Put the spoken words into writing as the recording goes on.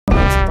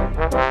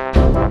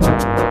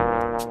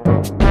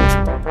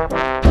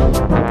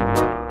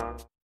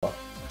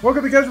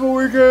Welcome to Casual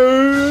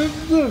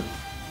Weekend!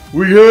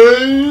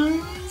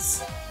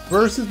 Weekends!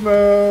 Versus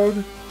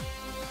mode.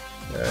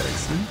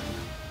 Excellent.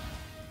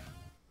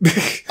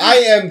 I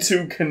am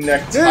too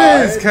connected.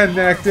 It is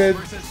connected.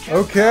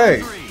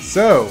 Okay,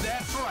 so.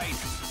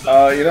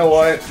 You know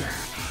what?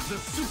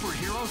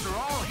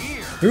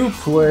 Who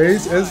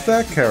plays as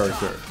that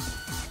character?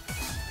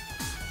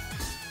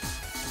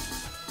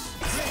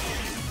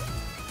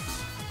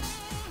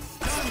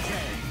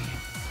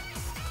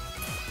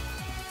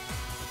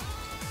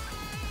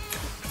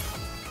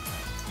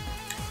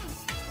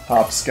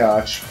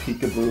 Hopscotch,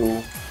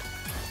 peekaboo.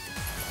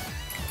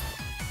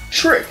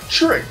 Trick,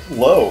 trick,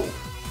 low.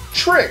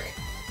 Trick!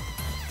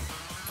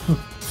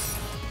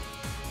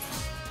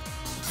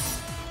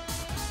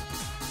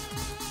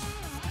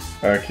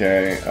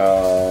 Okay,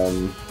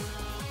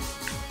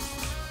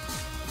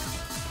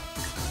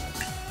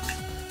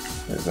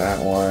 there's that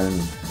one.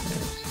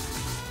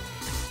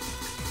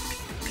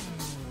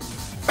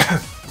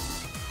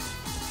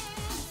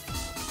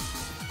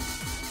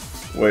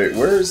 Wait,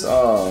 where's,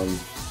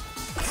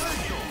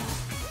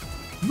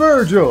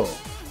 Virgil!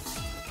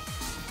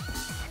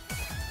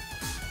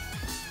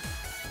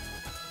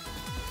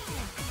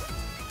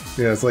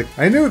 Yeah, it's like,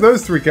 I knew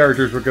those three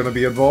characters were going to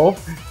be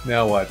involved.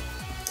 Now what?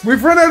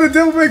 We've run out of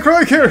Devil May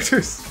Cry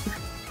characters!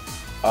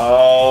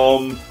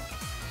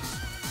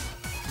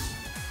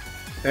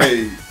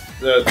 Hey,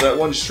 that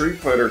one Street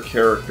Fighter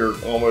character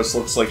almost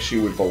looks like she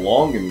would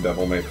belong in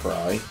Devil May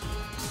Cry.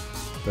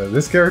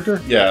 This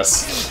character?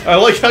 Yes. I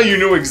like how you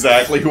knew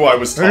exactly who I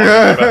was talking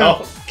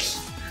about.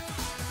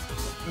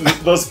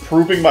 Thus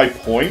proving my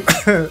point.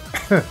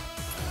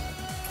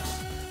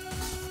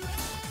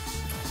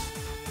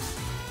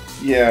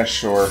 Yeah,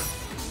 sure.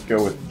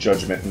 Go with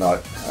Judgment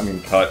Nut. I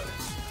mean, Cut.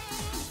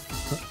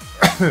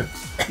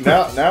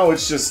 Now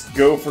it's just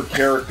go for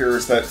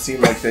characters that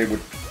seem like they would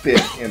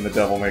fit in the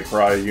Devil May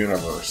Cry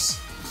universe.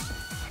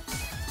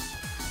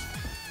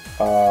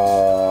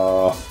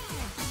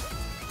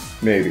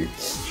 Maybe.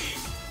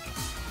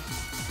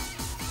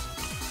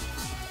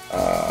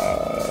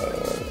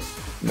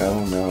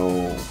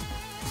 No.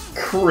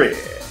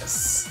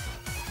 Chris!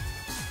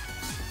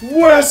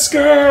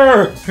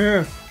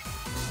 Wesker!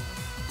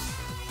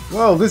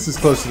 Well, this is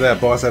close to that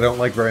boss I don't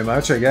like very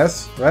much, I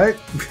guess, right?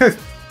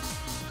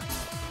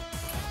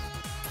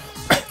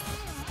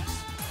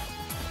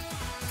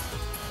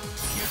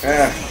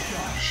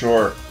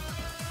 Sure.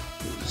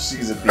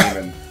 She's a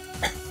demon.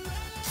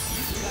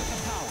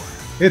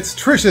 It's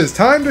Trish's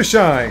time to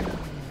shine!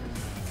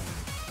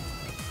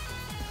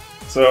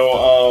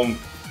 So,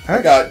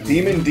 I got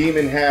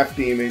demon, half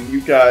demon.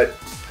 You got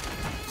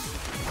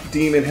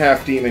demon,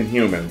 half demon,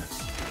 human.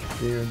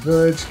 Demon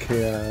Village,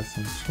 Chaos,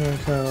 and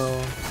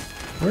Chantal.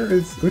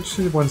 Which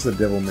one's the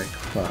Devil May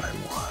Cry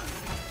one?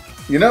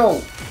 You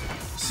know,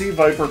 Sea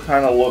Viper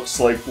kind of looks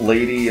like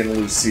Lady and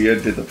Lucia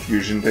did the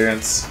fusion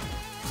dance.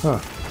 Huh.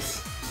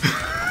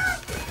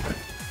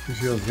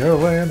 Shields,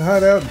 Neverland,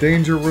 Hideout,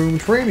 Danger Room,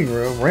 Training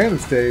Room, Random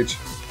Stage.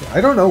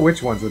 I don't know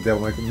which one's the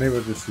Devil May Cry. Maybe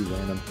we'll just do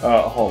random.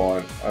 Hold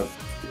on.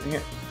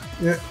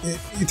 Yeah,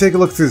 you take a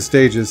look through the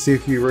stages, see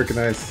if you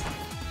recognize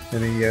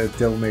any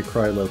Devil May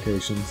Cry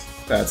locations.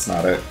 That's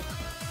not it.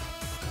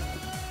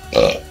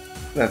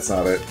 That's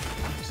not it.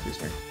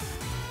 Excuse me.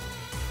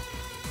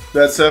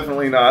 That's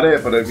definitely not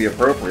it, but it'd be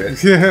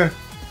appropriate. Yeah,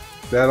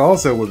 that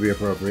also would be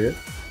appropriate.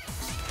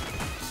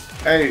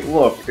 Hey,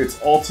 look, it's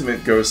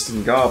Ultimate Ghosts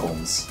and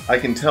Goblins. I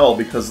can tell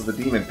because of the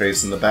demon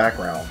face in the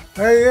background.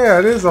 Hey, yeah,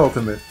 it is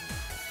Ultimate.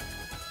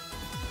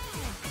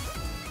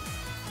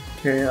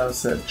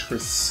 Chaos at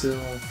Trisil.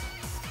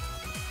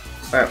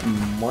 That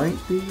might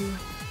be.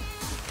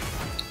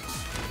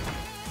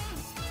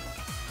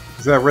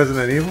 Is that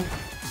Resident Evil?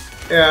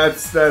 Yeah,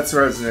 that's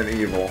Resident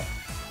Evil.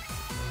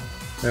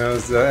 That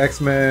was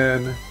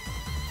X-Men.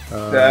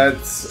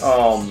 That's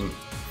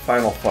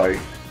Final Fight.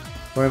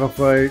 Final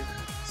Fight.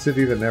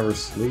 City That Never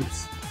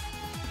Sleeps.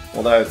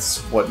 Well, that's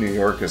what New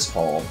York is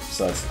called.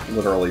 So that's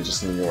literally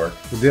just New York.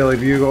 The Daily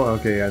Bugle.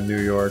 Okay, yeah, New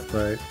York,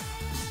 right?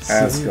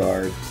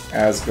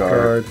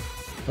 Asgard.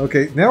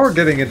 Okay, now we're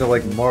getting into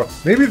like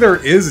maybe there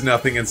is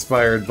nothing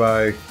inspired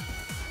by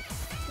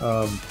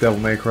Devil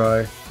May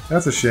Cry.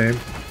 That's a shame.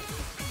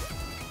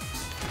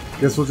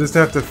 Guess we'll just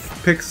have to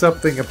pick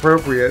something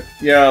appropriate.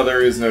 Yeah,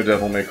 there is no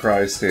Devil May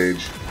Cry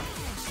stage.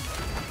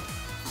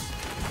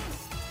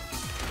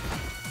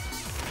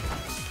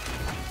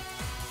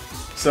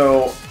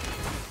 So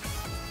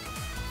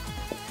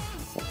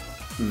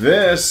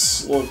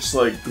this looks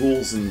like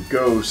Ghouls and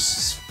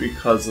Ghosts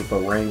because of the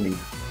rain.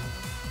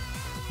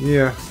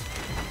 Yeah.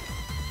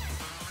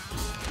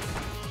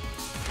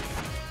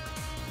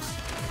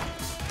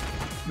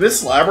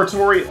 This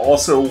laboratory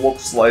also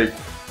looks like,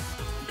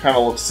 kind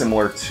of looks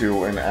similar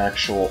to an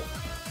actual...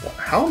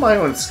 How am I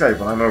on Skype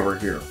when I'm over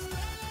here?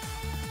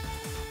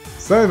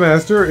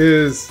 Sidemaster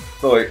is...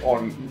 Like,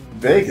 on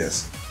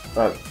Vegas.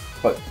 But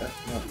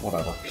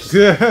whatever.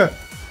 Yeah.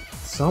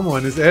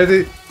 Someone is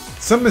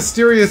some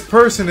mysterious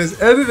person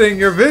is editing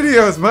your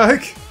videos,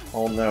 Mike!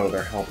 Oh no,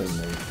 they're helping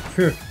me.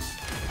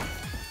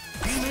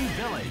 Demon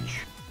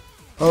Village.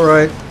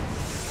 Alright.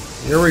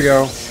 Here we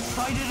go.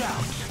 Fight it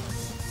out.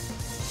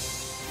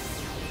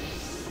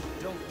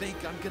 Don't think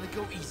I'm gonna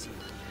go easy.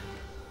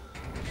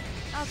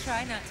 I'll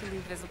try not to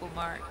leave visible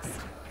marks.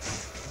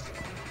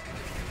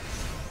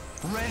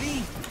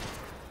 Ready?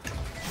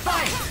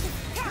 Fight!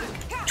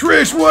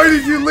 Trish, why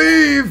did you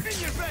leave?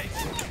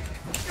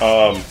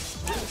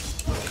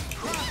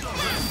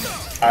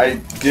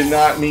 I did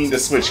not mean to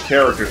switch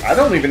characters. I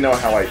don't even know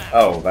how I...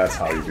 Oh, that's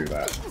how you do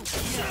that.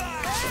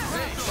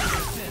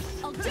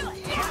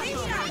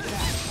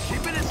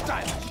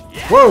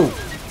 Whoa!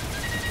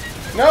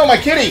 No, my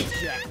kitty!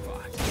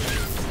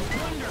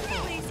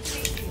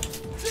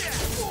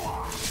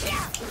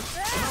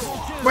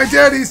 My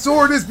daddy's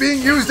sword is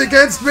being used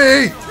against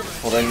me!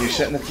 Well, then you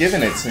shouldn't have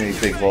given it to me,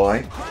 big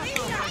boy.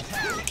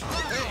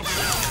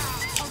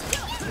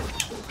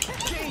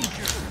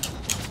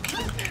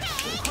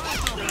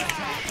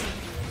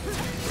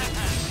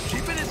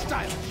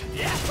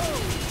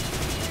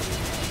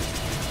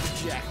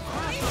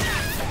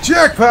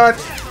 Jackpot!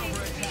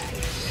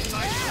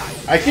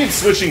 I keep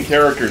switching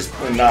characters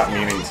and not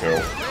meaning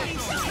to.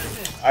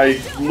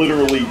 I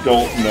literally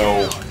don't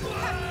know.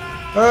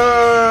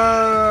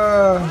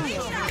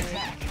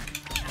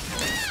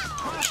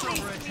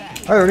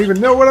 I don't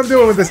even know what I'm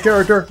doing with this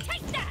character.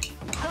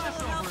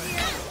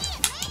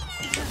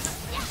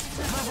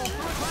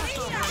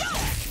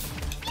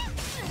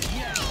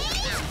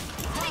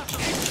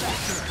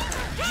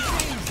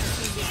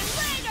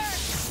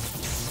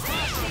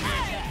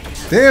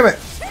 Damn it!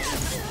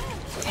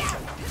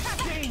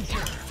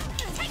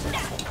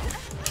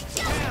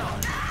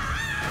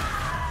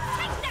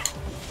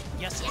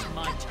 Yes, it's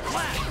my turn.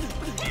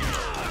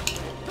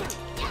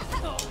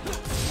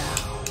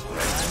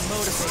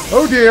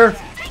 Oh dear!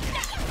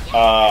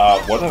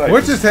 What did I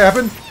What do? just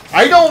happened?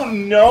 I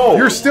don't know!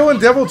 You're still in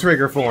Devil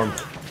Trigger form.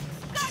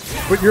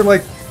 But you're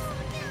like...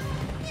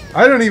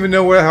 I don't even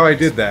know how I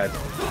did that.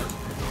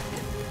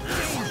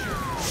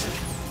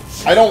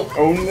 I don't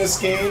own this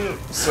game,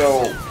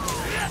 so...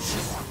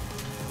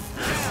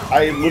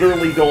 I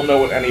literally don't know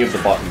what any of the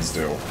buttons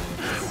do.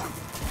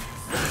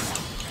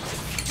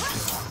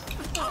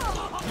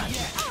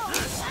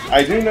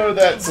 I do know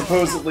that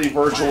supposedly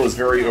Virgil is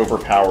very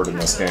overpowered in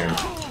this game.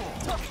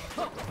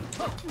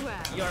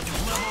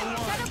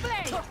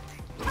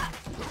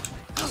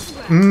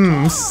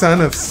 Son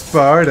of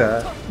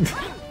Sparta.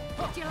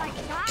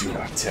 Do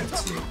not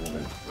tempt me,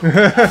 woman.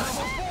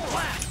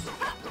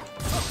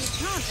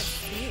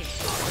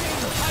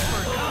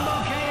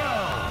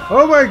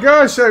 Oh my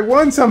gosh, I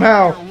won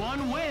somehow!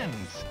 One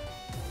wins.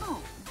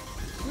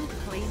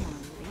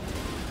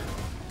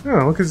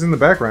 Oh, look who's in the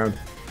background.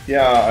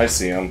 Yeah, I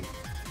see him.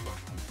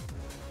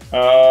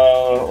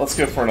 Let's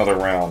go for another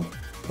round.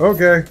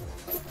 Okay.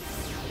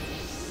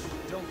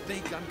 Don't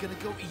think I'm gonna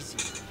go easy.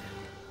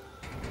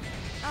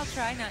 I'll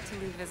try not to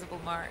leave visible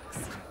marks.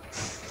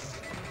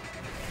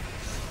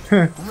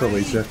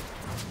 Felicia.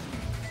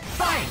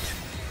 Fight!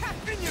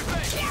 In your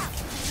face.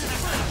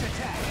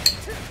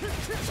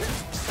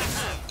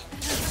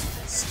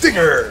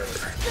 Stinger!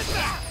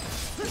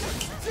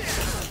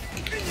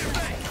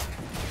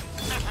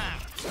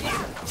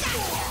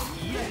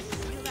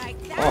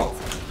 Oh.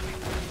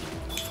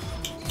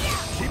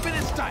 Keeping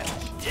it stylish.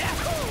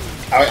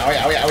 Owie, owie,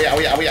 owie, owie,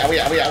 owie, owie, owie,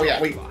 owie, owie,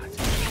 owie.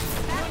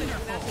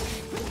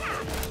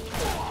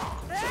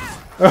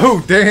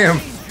 Oh, damn!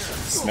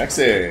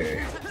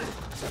 Smexy.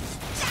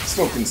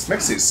 Smoking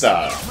Smexy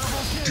style.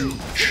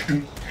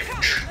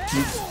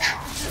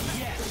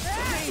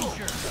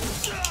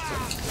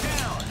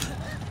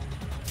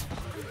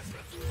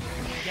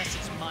 Guess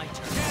it's my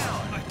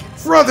turn.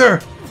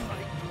 Brother!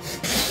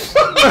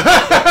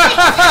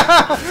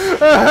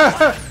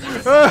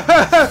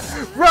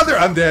 Brother!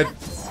 I'm dead.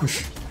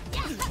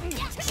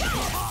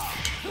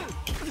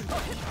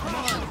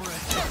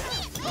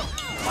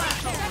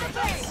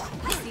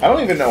 I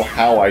don't even know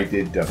how I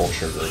did Devil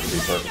Trigger, to be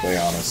perfectly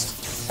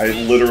honest. I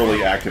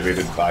literally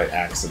activated by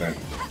accident.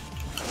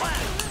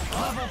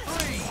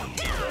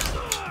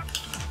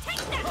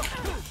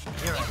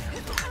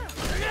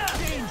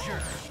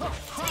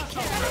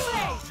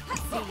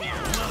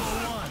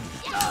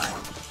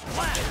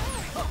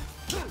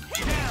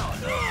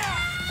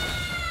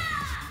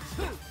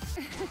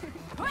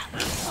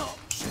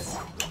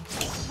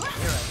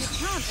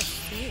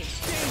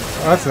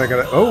 That's not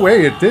gonna. Oh,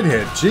 wait, it did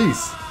hit.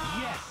 Jeez.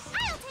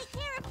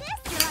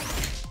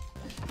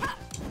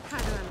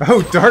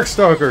 Oh,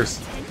 Darkstalkers.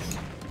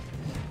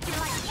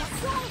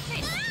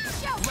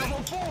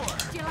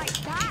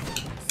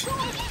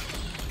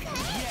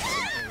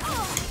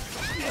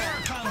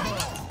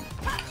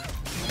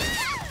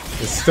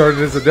 It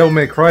started as a Devil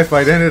May Cry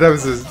fight, ended up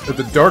as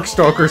the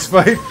Darkstalkers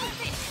fight.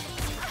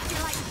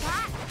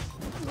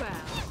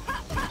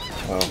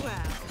 Well,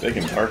 they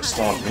can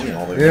Darkstalk me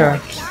all they Yeah.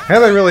 want.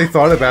 Had I really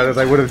thought about it,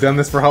 I would have done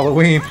this for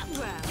Halloween.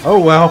 Oh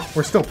well,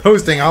 we're still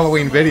posting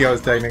Halloween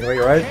videos technically,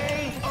 right?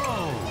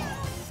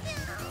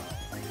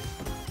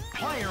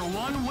 Player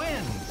one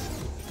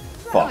wins.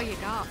 Fuck.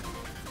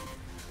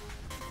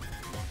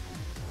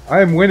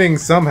 I am winning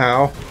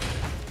somehow.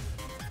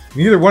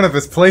 Neither one of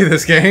us play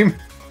this game.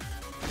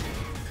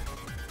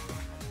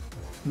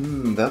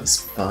 That was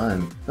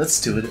fun. Let's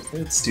do it.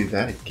 Let's do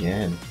that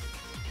again.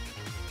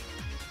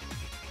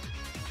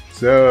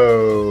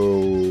 So,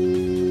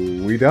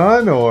 we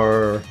done,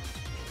 or?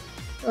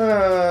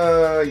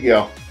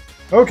 Yeah.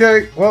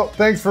 Okay, well,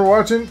 thanks for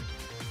watching.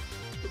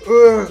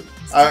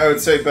 I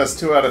would say best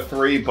 2 out of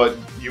 3, but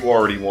you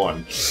already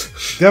won.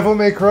 Devil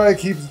May Cry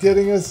keeps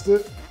getting us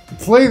to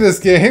play this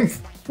game.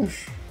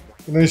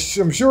 And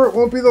I'm sure it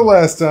won't be the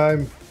last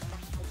time.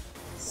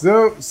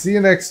 So, see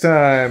you next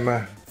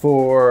time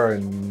for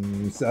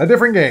a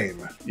different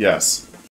game. Yes.